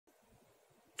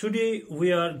Today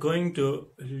we are going to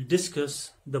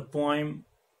discuss the poem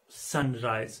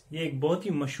Sunrise. ये एक बहुत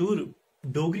ही मशहूर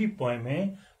डोगरी पोएम है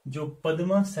जो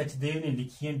पद्मा सचदेव ने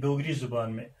लिखी है डोगरी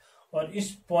जुबान में, और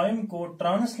इस पोएम को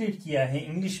ट्रांसलेट किया है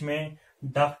इंग्लिश में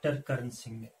डॉक्टर करण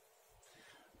सिंह ने।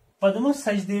 पद्मा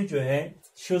सचदेव जो है,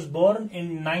 she was born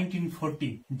in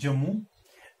 1940 Jammu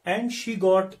and she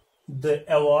got the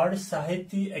award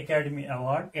Sahitya Academy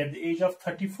Award at the age of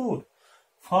 34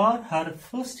 for her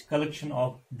first collection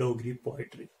of Dogri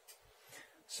poetry.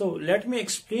 So let me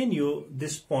explain you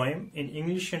this poem in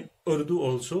English and Urdu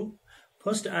also.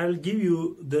 First I will give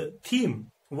you the theme,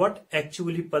 what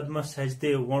actually Padma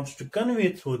Sachdev wants to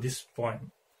convey through this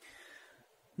poem.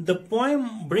 The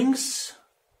poem brings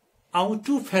out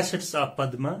two facets of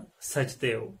Padma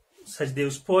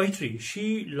Sachdev's poetry.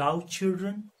 She loves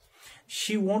children.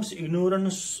 She wants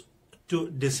ignorance to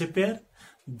disappear.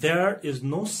 There is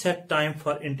no set time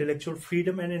for intellectual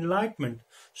freedom and enlightenment.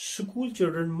 School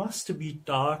children must be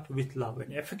taught with love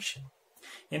and affection.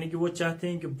 यानी कि वो चाहते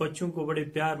हैं कि बच्चों को बड़े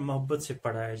प्यार मोहब्बत से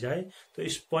पढ़ाया जाए। तो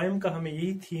इस पोएम का हमें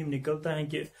यही थीम निकलता है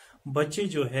कि बच्चे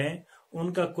जो हैं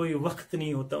उनका कोई वक्त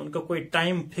नहीं होता, उनका कोई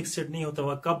टाइम फिक्स्ड नहीं होता,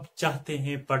 वह कब चाहते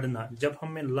हैं पढ़ना। जब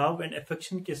हमें लव एंड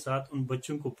अफेक्शन के साथ उन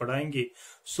बच्चों को पढ़ाएंगे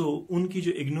सो उनकी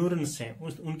जो इग्नोरेंस है,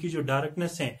 उनकी जो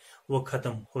डार्कनेस है वो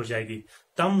खत्म हो जाएगी।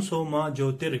 तम सो मा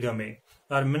ज्योतिर्गमे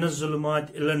और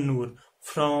मिनज़ुल्मात Elon Noor,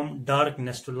 from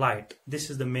darkness to light. This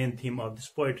is the main theme of this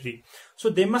poetry. So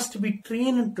they must be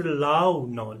trained to love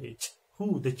knowledge.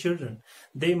 Who? The children.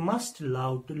 They must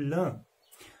love to learn.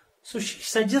 So she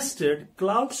suggested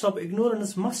clouds of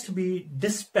ignorance must be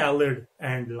dispelled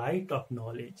and light of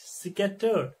knowledge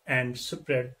scattered and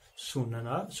spread sooner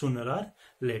or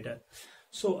later.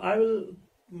 So I will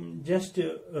just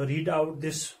read out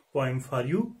this poem for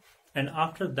you, and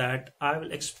after that I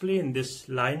will explain this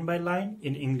line by line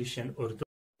in English and Urdu.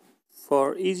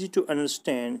 For easy to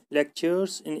understand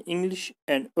lectures in English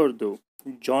and Urdu,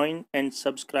 join and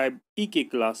subscribe EK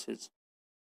classes.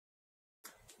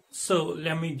 So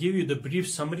let me give you the brief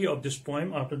summary of this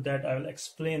poem. After that I will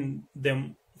explain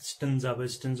them stanza by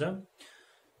stanza.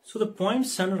 So the poem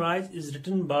Sunrise is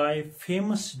written by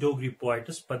famous Dogri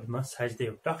poetess Padma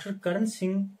Sachdev. Dr. Karan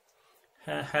Singh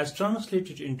has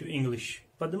translated into English.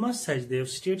 Padma Sachdev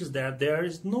states that there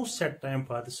is no set time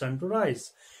for the sun to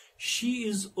rise. She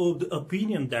is of the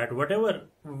opinion that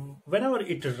whenever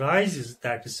it rises,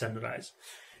 that is sunrise.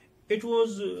 It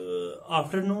was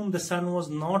afternoon, the sun was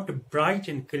not bright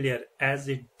and clear. As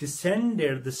it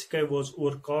descended, the sky was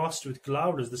overcast with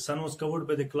clouds. The sun was covered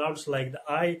by the clouds like the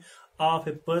eye of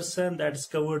a person that is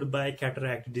covered by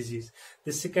cataract disease.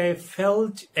 The sky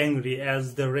felt angry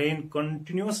as the rain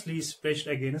continuously splashed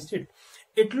against it.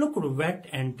 It looked wet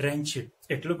and drenched.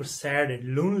 It looked sad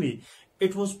and lonely.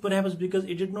 It was perhaps because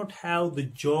it did not have the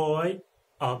joy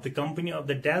of the company of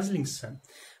the dazzling sun.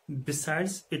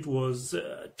 Besides, it was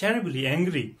terribly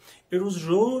angry. It was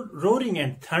roaring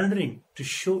and thundering to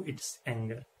show its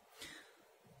anger.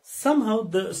 Somehow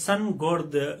the sun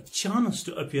got the chance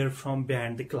to appear from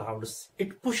behind the clouds.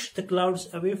 It pushed the clouds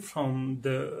away from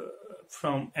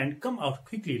and come out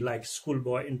quickly like a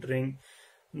schoolboy entering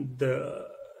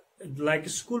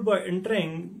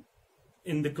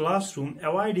in the classroom,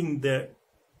 avoiding the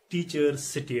teacher's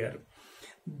satire.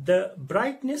 The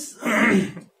brightness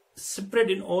spread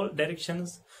in all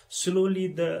directions. Slowly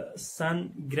the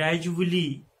sun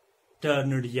gradually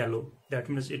turned yellow. That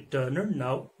means it turned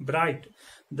now bright.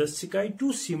 The sky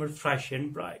too seemed fresh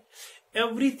and bright.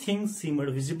 Everything seemed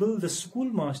visible. The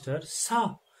schoolmaster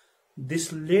saw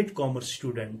this latecomer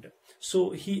student,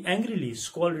 so he angrily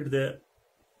scolded the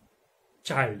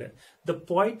child. The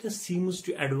poet seems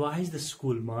to advise the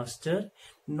schoolmaster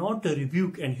not to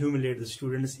rebuke and humiliate the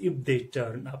students if they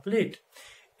turn up late.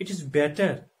 It is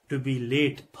better to be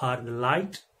late for the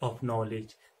light of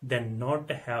knowledge than not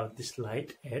to have this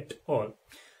light at all.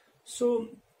 So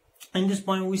in this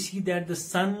poem we see that the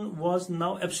sun was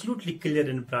now absolutely clear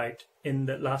and bright. In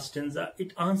the last stanza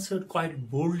it answered quite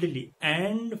boldly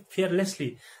and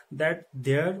fearlessly that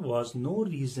there was no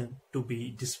reason to be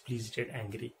displeased and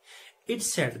angry. It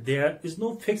said there is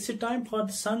no fixed time for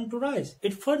the sun to rise.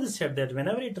 It further said that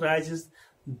whenever it rises,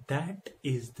 that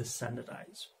is the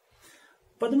sunrise.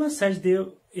 Padma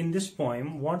Sachdev in this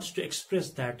poem wants to express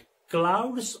that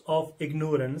clouds of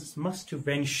ignorance must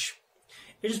vanish.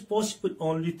 It is possible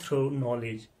only through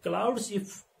knowledge. Clouds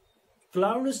if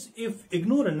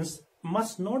ignorance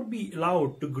must not be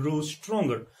allowed to grow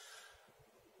stronger.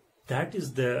 That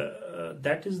is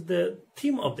the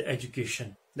theme of the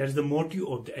education. That is the motive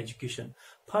of the education.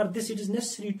 For this, it is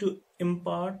necessary to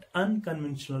impart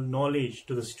unconventional knowledge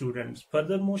to the students.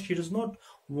 Furthermore, she does not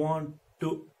want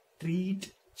to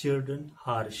treat children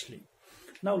harshly.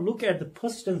 Now look at the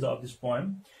first stanza of this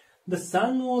poem. The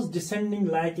sun was descending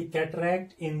like a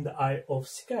cataract in the eye of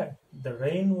sky. The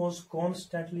rain was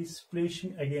constantly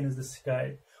splashing against the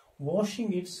sky,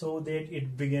 washing it so that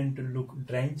it began to look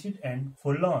drenched and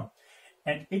forlorn,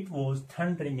 and it was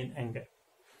thundering in anger.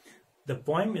 The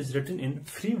poem is written in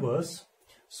free verse.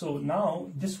 So now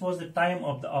this was the time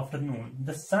of the afternoon.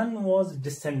 The sun was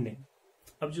descending.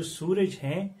 अब जो सूरज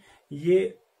है ये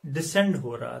descend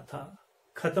हो रहा था,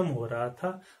 खत्म हो रहा था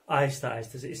आहिस्ता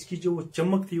आहिस्ता से, इसकी जो वो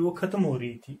चमक थी वो खत्म हो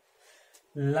रही थी.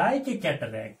 Like a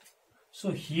cataract.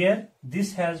 So here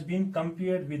this has been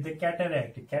compared with the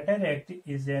cataract. Cataract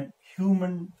is an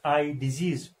human eye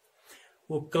disease.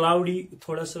 वो क्लाउडी,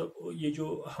 थोड़ा सा ये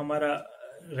जो हमारा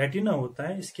रेटिना होता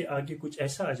है इसके आगे कुछ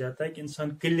ऐसा आ जाता है कि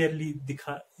इंसान क्लियरली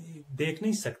देख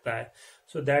नहीं सकता है.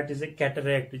 So that is a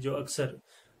cataract, जो अक्सर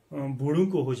बूढ़ों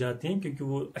को हो जाते हैं क्योंकि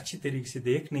वो अच्छी तरीके से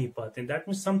देख नहीं पाते. That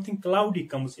means something cloudy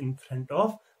comes in front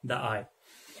of the आई.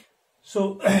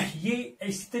 सो ये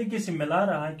इसी तरीके से मिला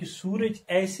रहा है कि सूरज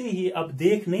ऐसे ही अब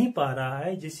देख नहीं पा रहा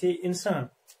है जैसे इंसान,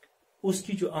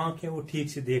 उसकी जो आंख है वो ठीक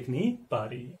से देख नहीं पा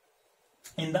रही है.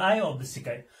 In the I of the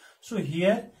sky. So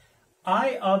here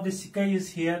I of the sky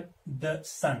is here the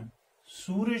सन.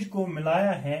 सूरज को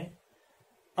मिलाया है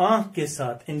आंख के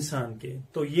साथ इंसान के.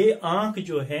 तो ये आंख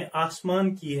जो है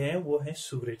आसमान की है वो है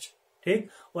सूरज, ठीक.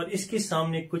 और इसके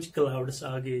सामने कुछ क्लाउड्स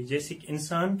आ गए, जैसे कि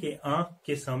इंसान के आंख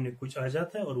के सामने कुछ आ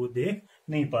जाता है और वो देख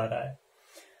नहीं पा रहा है.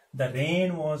 The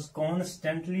rain was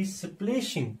constantly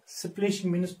स्प्लेशिंग.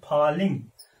 स्प्लेशिंग means falling.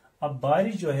 अब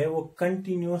बारिश जो है वो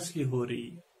कंटिन्यूअसली हो रही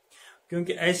है,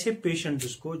 क्योंकि ऐसे पेशेंट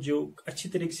जिसको जो अच्छी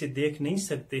तरीके से देख नहीं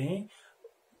सकते हैं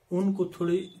उनको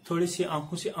थोड़ी सी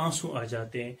आंखों से आंसू आ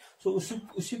जाते हैं. सो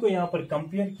उसी को यहाँ पर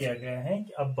कंपेयर किया गया है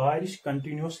कि अब बारिश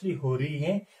कंटिन्यूअसली हो रही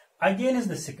है अगेंस्ट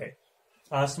द स्काई.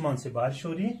 आसमान से बारिश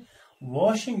हो रही है.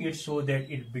 Washing it so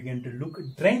that it begin to look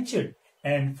ड्रेंचड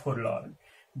and फॉरलॉर्न.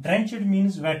 ड्रेंचड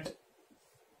means wait,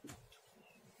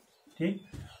 ठीक.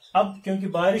 अब क्योंकि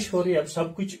बारिश हो रही है अब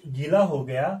सब कुछ गीला हो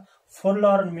गया.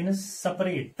 फॉरलॉर्न मीन्स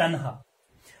सेपरेट, तन्हा.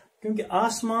 क्योंकि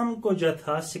आसमान को जो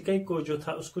था, स्काई को जो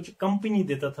था, उसको जो कंपनी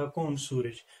देता था कौन?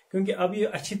 सूरज. क्योंकि अब ये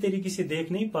अच्छी तरीके से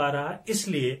देख नहीं पा रहा है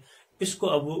इसलिए इसको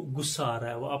अब वो गुस्सा आ रहा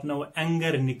है, वो अपना वो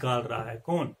एंगर निकाल रहा है.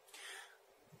 कौन?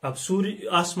 अब सूर्य,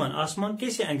 आसमान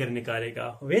कैसे एंगर निकालेगा?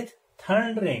 With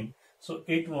thundering. So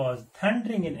it was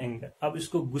thundering in anger. अब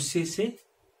इसको गुस्से से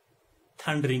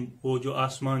थंडरिंग, वो जो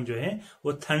आसमान जो है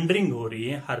वो थंडरिंग हो रही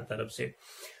है हर तरफ से.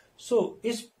 सो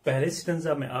इस पहले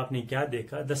स्टेंजा में आपने क्या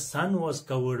देखा? The sun was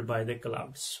covered by the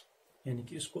clouds, यानी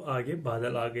कि इसको आगे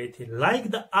बादल आ गए थे. Like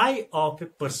the I of a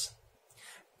person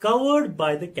covered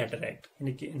by the cataract,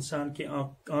 यानी कि इंसान की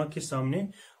आंख के सामने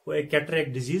वो एक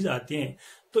कैटरैक्ट डिजीज आती है.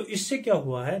 तो इससे क्या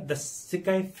हुआ है? The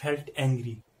sky felt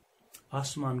angry.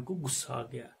 आसमान को गुस्सा आ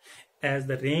गया. As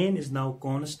the rain is now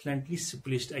constantly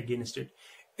स्प्लिश्ड against it,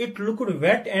 it looked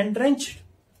wait and drenched.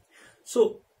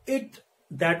 So it,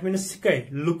 that means sky,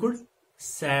 looked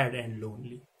sad and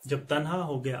lonely. जब तन्हा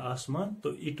हो गया आसमान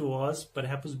तो it was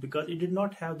perhaps because it did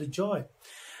not have the Joy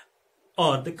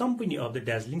और the company of the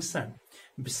dazzling sun.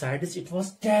 Besides, it was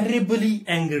terribly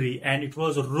angry and it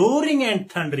was roaring and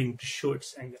thundering to show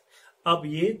its anger. अब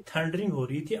ये thundering हो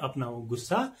रही थी, अपना वो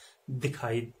गुस्सा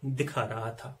दिखा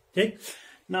रहा था, ठीक.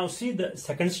 Now see the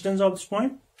second stanza of this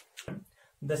point.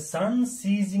 The sun,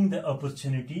 seizing the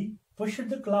opportunity, pushed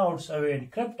the clouds away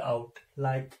and crept out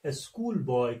like a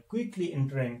schoolboy quickly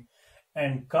entering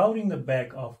and covering the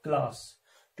back of class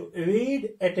to evade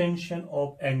attention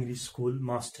of angry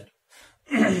schoolmaster.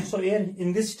 So here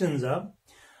in this stanza,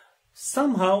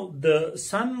 somehow the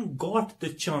sun got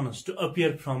the chance to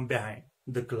appear from behind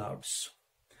the clouds.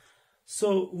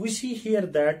 So we see here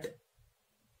that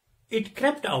it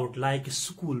crept out like a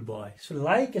schoolboy. So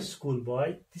like a schoolboy,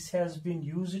 this has been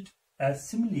used as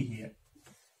simile here.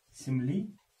 Simile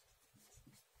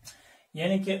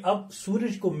यानी कि अब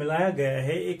सूरज को मिलाया गया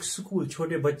है एक school,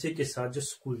 छोटे बच्चे के साथ जो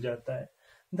स्कूल जाता है.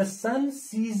 The sun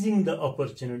seizing the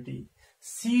opportunity.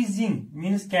 Seizing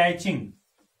means catching.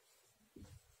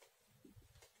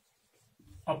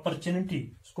 Opportunity,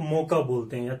 उसको मौका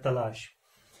बोलते हैं या तलाश.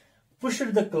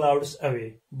 Pushed the clouds away.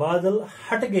 बादल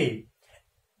हट गए.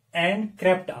 And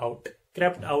crept out.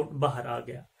 Crept out बाहर आ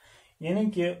गया. यानी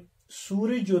कि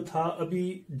सूरज जो था अभी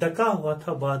ढका हुआ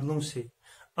था बादलों से,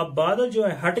 अब बादल जो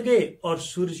है हट गए और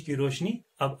सूरज की रोशनी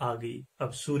अब आ गई.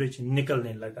 अब सूरज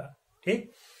निकलने लगा,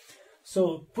 ठीक. सो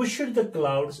pushed the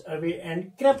clouds away and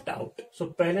crept out. सो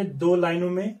पहले दो लाइनों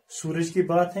में सूरज की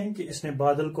बात है कि इसने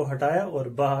बादल को हटाया और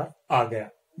बाहर आ गया.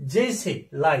 जैसे,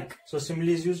 like, so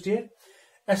simile is used here.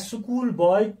 A school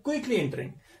boy quickly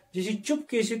entering. जैसे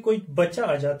चुपके से कोई बच्चा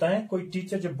आ जाता है, कोई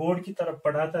टीचर जब बोर्ड की तरफ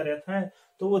पढ़ाता रहता है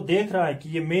तो वो देख रहा है कि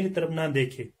ये मेरी तरफ ना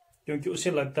देखे, क्योंकि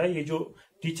उसे लगता है ये जो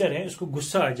टीचर है उसको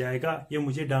गुस्सा आ जाएगा, ये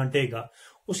मुझे डांटेगा।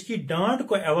 उसकी डांट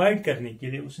को अवॉइड करने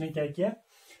के लिए उसने क्या किया,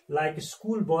 like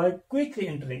school boy quickly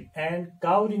entering and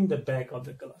कावरिंग the back of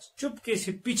the class, चुपके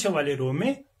से पीछे वाले रो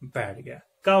में बैठ गया,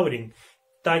 कावरिंग,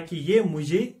 ताकि ये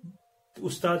मुझे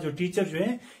उस्ताद जो टीचर जो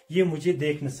है ये मुझे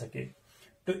देख न सके।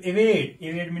 तो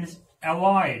evade means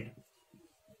avoid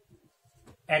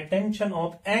attention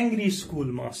of angry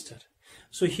schoolmaster.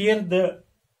 So here the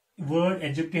word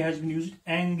adjective has been used,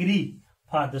 angry,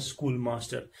 for the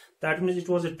schoolmaster. That means it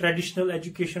was a traditional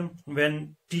education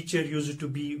when teacher used to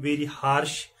be very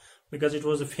harsh, because it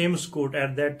was a famous quote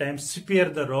at that time, spare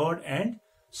the rod and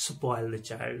spoil the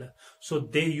child. So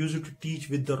they used to teach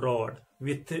with the rod,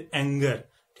 with anger.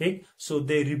 Okay? So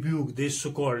they rebuke, they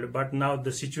scold, but now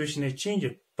the situation has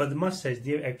changed. Padma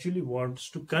Sachdev actually wants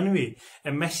to convey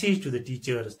a message to the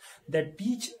teachers that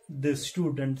teach the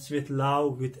students with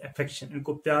love, with affection.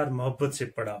 इनको प्यार मोहब्बत से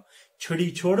पढ़ाओ, छड़ी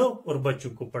छोड़ो और बच्चों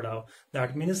को पढ़ाओ.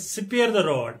 That means spare the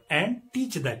rod and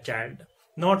teach the child,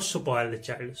 not spoil the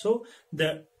child. So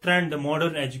the trend, the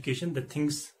modern education, the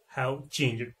things have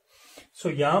changed.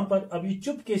 So यहाँ पर अभी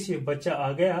चुपके से बच्चा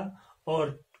आ गया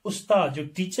और उस्ताद जो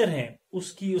टीचर हैं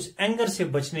उसकी उस एंगर से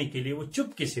बचने के लिए वो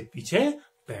चुपके से पीछे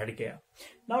बैठ गया.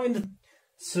 Now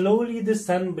slowly the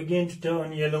sun began to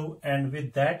turn yellow, and with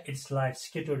that its light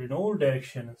scattered in all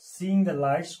directions. Seeing the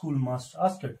light, schoolmaster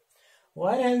asked,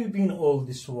 "Why have you been all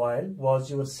this while?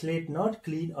 Was your slate not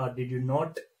clean, or did you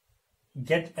not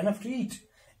get enough to eat?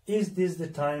 Is this the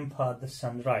time for the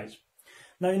sunrise?"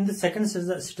 Now in the second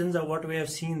sentence of what we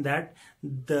have seen, that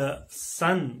the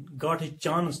sun got a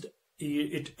chance,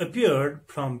 it appeared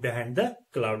from behind the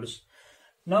clouds.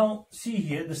 Now see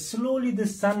here, slowly the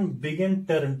sun began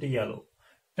turn to yellow.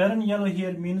 Turn yellow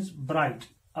here means bright.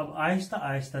 अब आहिस्ता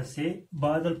आहिस्ता से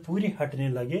बादल पूरे हटने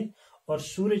लगे और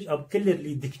सूरज अब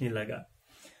clearly दिखने लगा.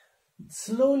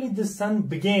 Slowly the sun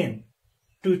began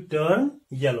to turn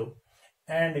yellow,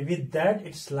 and with that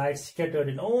its light scattered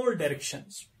in all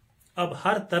directions. अब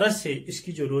हर तरह से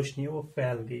इसकी जो रोशनी है वो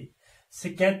फैल गई.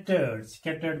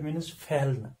 Scattered means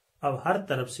फैलना. अब हर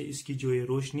तरफ से इसकी जो ये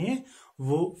रोशनी है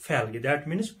वो फैल गई. That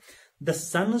means the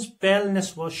सन's paleness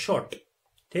was short.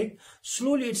 ठीक,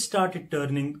 slowly it started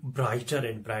turning brighter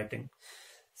and brighter.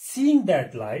 Seeing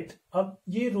that light, अब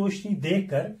ये रोशनी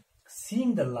देखकर,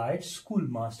 seeing the light,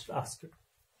 schoolmaster asked,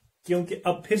 क्योंकि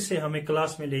अब फिर से हमें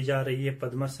क्लास में ले जा रही है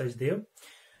पद्मा सचदेव,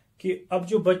 कि अब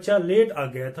जो बच्चा लेट आ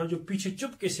गया था, जो पीछे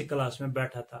चुपके से क्लास में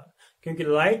बैठा था, क्योंकि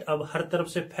लाइट अब हर तरफ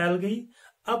से फैल गई.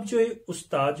 अब जो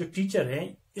उस्ताद जो टीचर है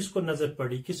इसको नजर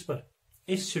पड़ी किस पर,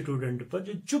 इस स्टूडेंट पर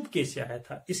जो चुपके से आया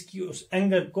था, इसकी उस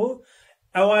एंगर को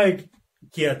अवॉइड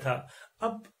किया था.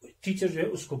 अब टीचर जो है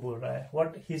उसको बोल रहा है,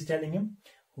 what he is telling him,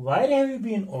 why have you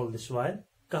been all this while,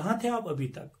 कहां थे आप अभी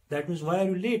तक. That means why are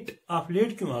you let, आप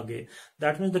लेट क्यों आ गए.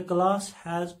 That means the class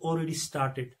has already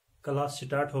started, class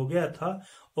start हो गया था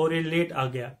और ये लेट आ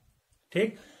गया.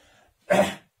 ठीक.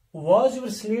 Was your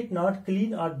slate not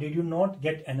clean, or did you not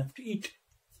get enough to eat?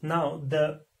 Now the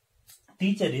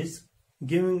teacher is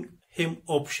giving him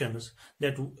options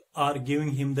that are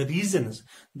giving him the reasons,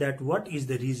 that what is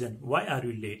the reason, why are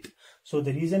you late. So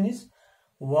the reason is,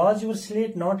 was your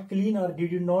slate not clean, or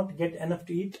did you not get enough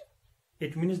to eat?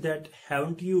 It means that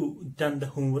haven't you done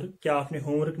the homework, क्या आपने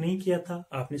homework नहीं किया था,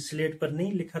 आपने slate पर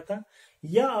नहीं लिखा था,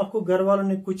 या आपको घर वालों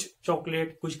ने कुछ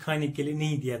चॉकलेट कुछ खाने के लिए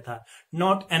नहीं दिया था.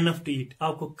 नॉट एनफ टू ईट,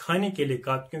 आपको खाने के लिए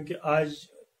कहा, क्योंकि आज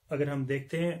अगर हम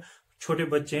देखते हैं छोटे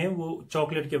बच्चे हैं वो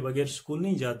चॉकलेट के बगैर स्कूल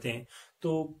नहीं जाते हैं,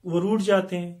 तो वो रूठ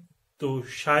जाते हैं. तो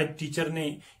शायद टीचर ने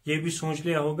ये भी सोच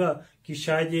लिया होगा कि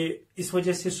शायद ये इस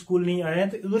वजह से स्कूल नहीं आया है,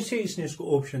 तो उधर से इसने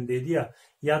इसको ऑप्शन दे दिया,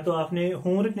 या तो आपने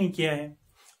होमवर्क नहीं किया है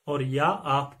और या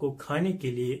आपको खाने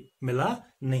के लिए मिला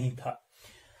नहीं था.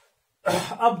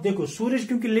 अब देखो सूरज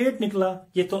क्योंकि लेट निकला,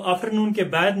 ये तो आफ्टरनून के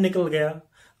बाद निकल गया.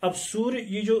 अब सूर्य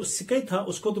ये जो सिकई था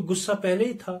उसको तो गुस्सा पहले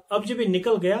ही था, अब जब ये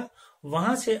निकल गया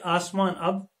वहां से आसमान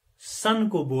अब सन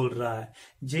को बोल रहा है,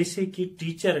 जैसे कि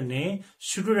टीचर ने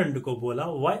स्टूडेंट को बोला,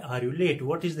 why are you let,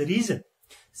 what is the reason.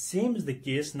 Same is the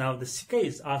case now, the sky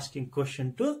is asking question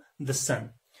to the sun,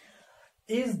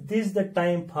 is this the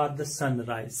time for the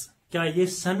sunrise. क्या ये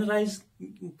सनराइज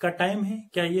का time है,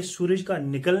 क्या ये सूरज का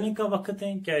निकलने का वक्त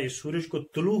है, क्या ये सूरज को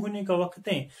तुलू होने का वक्त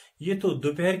है. ये तो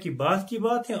दोपहर की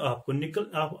बात है,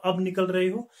 आप अब निकल रहे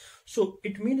हो. So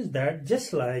it means that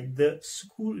just like the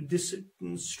school, this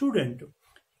student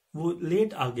वो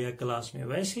लेट आ गया क्लास में।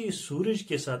 वैसे ही सूरज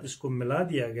के साथ इसको मिला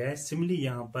दिया गया है। सिमिली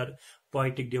यहाँ पर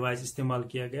पोएटिक डिवाइस इस्तेमाल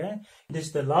किया गया है। This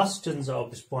is the last stanza of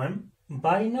this poem.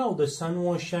 By now the sun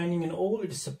was shining in all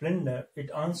its splendor. It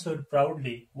answered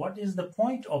proudly, "What is the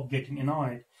point of getting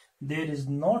annoyed? There is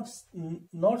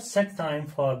not set time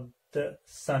for the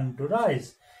sun to rise.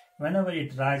 Whenever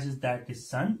it rises, that is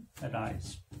sunrise."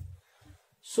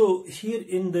 So here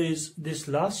in this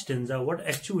last stanza, what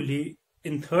actually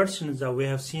in third stanza we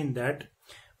have seen that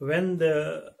when the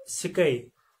sky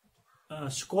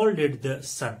scolded the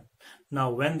sun. Now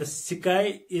when the sky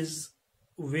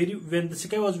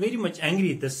was very much angry,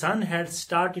 the sun had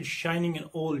started shining in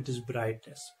all its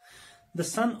brightness. The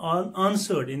sun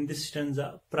answered in this stanza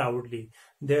proudly,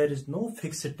 "There is no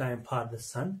fixed time for the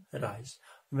sunrise.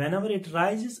 Whenever it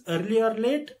rises, early or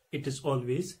late, it is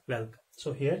always welcome."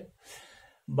 So here,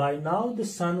 by now the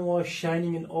sun was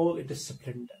shining in all its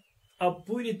splendor. अब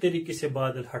पूरी तरीके से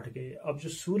बादल हट गए। अब जो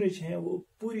सूरज है वो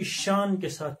पूरी शान के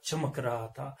साथ चमक रहा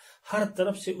था। हर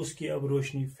तरफ से उसकी अब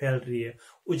रोशनी फैल रही है।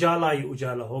 उजाला ही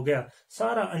उजाला हो गया।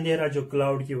 सारा अंधेरा जो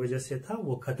क्लाउड की वजह से था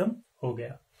वो खत्म हो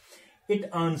गया। It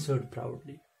answered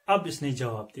proudly. अब इसने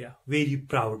जवाब दिया very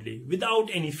proudly, without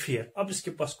any fear. अब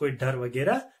इसके पास कोई डर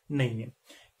वगैरह नहीं है।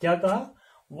 क्या कहा?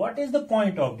 What is the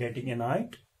point of getting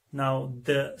annoyed? Now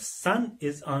the sun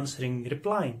is answering,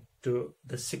 replying to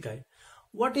the sky,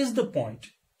 What is the point?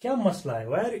 क्या मसला है?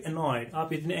 Why are you annoyed?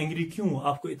 आप इतने एंग्री क्यों?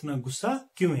 आपको इतना गुस्सा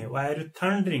क्यों है? Why are you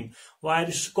thundering? Why are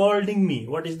you scolding me?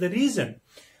 What is the reason?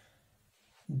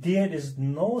 There is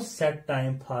no set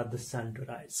time for the sun to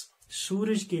rise.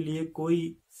 सूरज के लिए कोई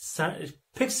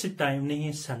फिक्स्ड टाइम नहीं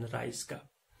है सनराइज का।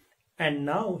 And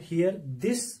now here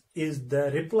this is the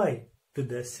reply to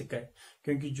the sky.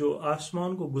 क्योंकि जो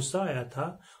आसमान को गुस्सा आया था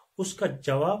उसका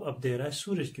जवाब अब दे रहा है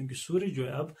सूरज, क्योंकि सूरज जो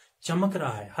है अब चमक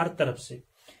रहा है हर तरफ से।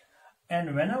 And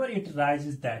whenever it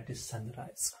rises, that is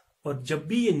sunrise. और जब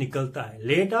भी ये निकलता है,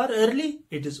 late or early,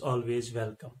 it is always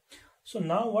welcome. So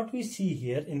now what we see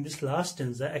here in this last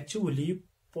stanza, actually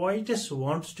poetess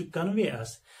wants to convey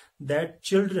us that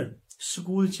children,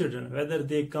 school children, whether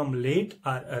they come late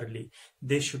or early,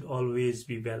 they should always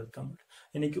be welcomed.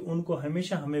 यानी कि उनको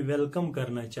हमेशा हमें welcome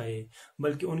करना चाहिए,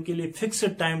 बल्कि उनके लिए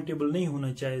फिक्स्ड टाइम टेबल नहीं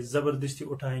होना चाहिए। जबरदस्ती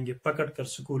उठाएंगे, पकड़ कर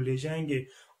स्कूल ले जाएंगे।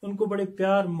 उनको बड़े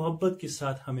प्यार मोहब्बत के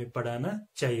साथ हमें पढ़ाना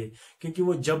चाहिए, क्योंकि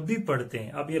वो जब भी पढ़ते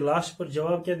हैं। अब ये लास्ट पर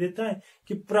जवाब क्या देता है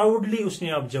कि प्राउडली उसने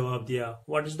अब जवाब दिया,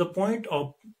 what is the point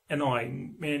of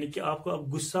annoying, यानी कि आपको अब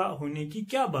गुस्सा होने की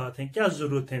क्या बात है, क्या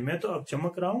जरूरत है, मैं तो अब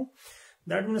चमक रहा हूं।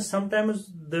 That means sometimes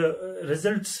the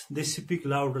results they speak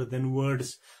louder than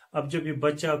words. अब जब ये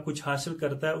बच्चा कुछ हासिल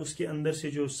करता है, उसके अंदर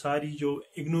से जो सारी जो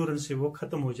इग्नोरेंस है वो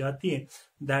खत्म हो जाती है।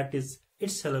 That is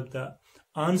itself the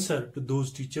answer to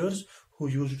those teachers who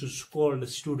used to scold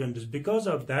students. Because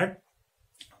of that,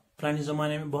 पुराने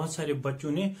जमाने में बहुत सारे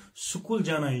बच्चों ने स्कूल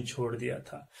जाना ही छोड़ दिया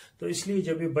था। तो इसलिए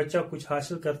जब ये बच्चा कुछ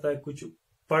हासिल करता है, कुछ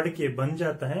पढ़ के बन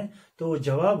जाता है, तो वो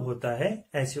जवाब होता है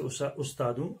ऐसे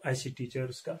उस्तादों, ऐसे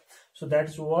टीचर्स का। So that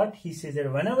is what he says,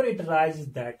 whenever it rises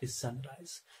that is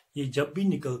sunrise. ये जब भी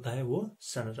निकलता है वो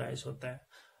सनराइज होता है।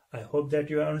 I hope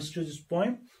that you understood this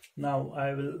point. Now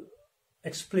I will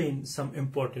explain some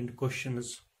important questions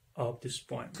of this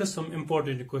point. Discuss some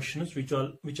important questions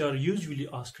which are usually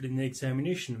asked in the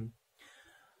examination.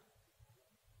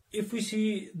 If we see,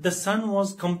 the sun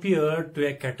was compared to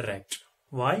a cataract.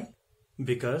 Why?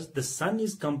 Because the sun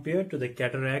is compared to the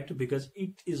cataract because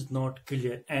it is not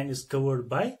clear and is covered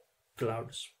by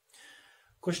clouds.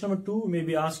 Question number 2 may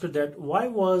be asked that why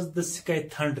was the sky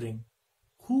thundering?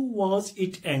 Who was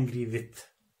it angry with?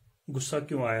 गुस्सा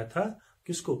क्यों आया था?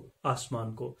 किसको?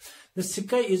 आसमान को. The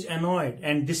sky is annoyed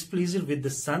and displeased with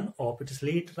the sun of its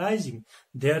late rising.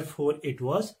 Therefore, it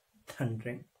was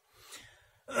thundering.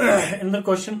 Another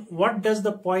question, what does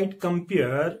the poet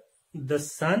compare the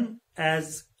sun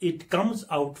as it comes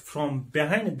out from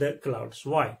behind the clouds?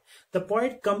 Why? The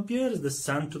poet compares the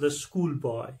sun to the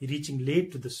schoolboy reaching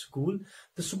late to the school.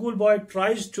 The schoolboy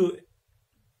tries to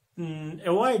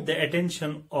avoid the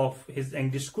attention of his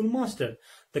angry schoolmaster.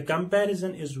 The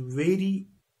comparison is very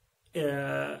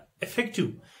effective.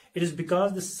 It is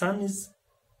because the sun's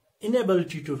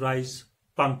inability to rise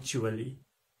punctually.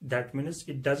 That means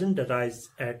it doesn't rise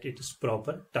at its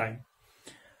proper time.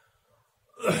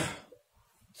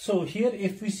 So here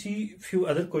if we see few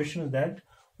other questions, that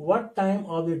what time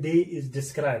of the day is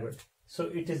described? So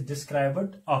it is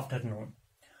described afternoon.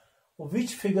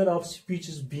 Which figure of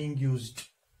speech is being used?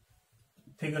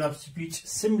 Figure of speech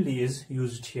simile is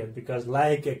used here because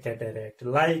like a cataract,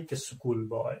 like a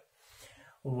schoolboy.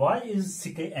 Why is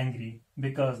sky angry?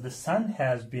 Because the sun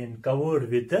has been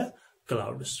covered with the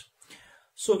clouds.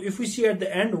 So if we see at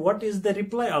the end, what is the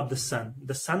reply of the sun?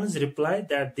 The sun's reply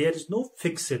that there is no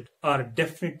fixed or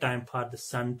definite time for the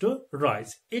sun to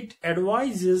rise. It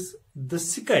advises the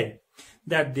sky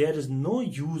that there is no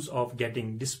use of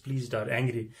getting displeased or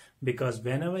angry, because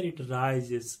whenever it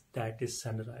rises, that is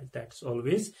sunrise. That's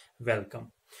always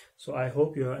welcome. So I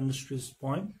hope you have understood this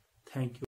point. Thank you.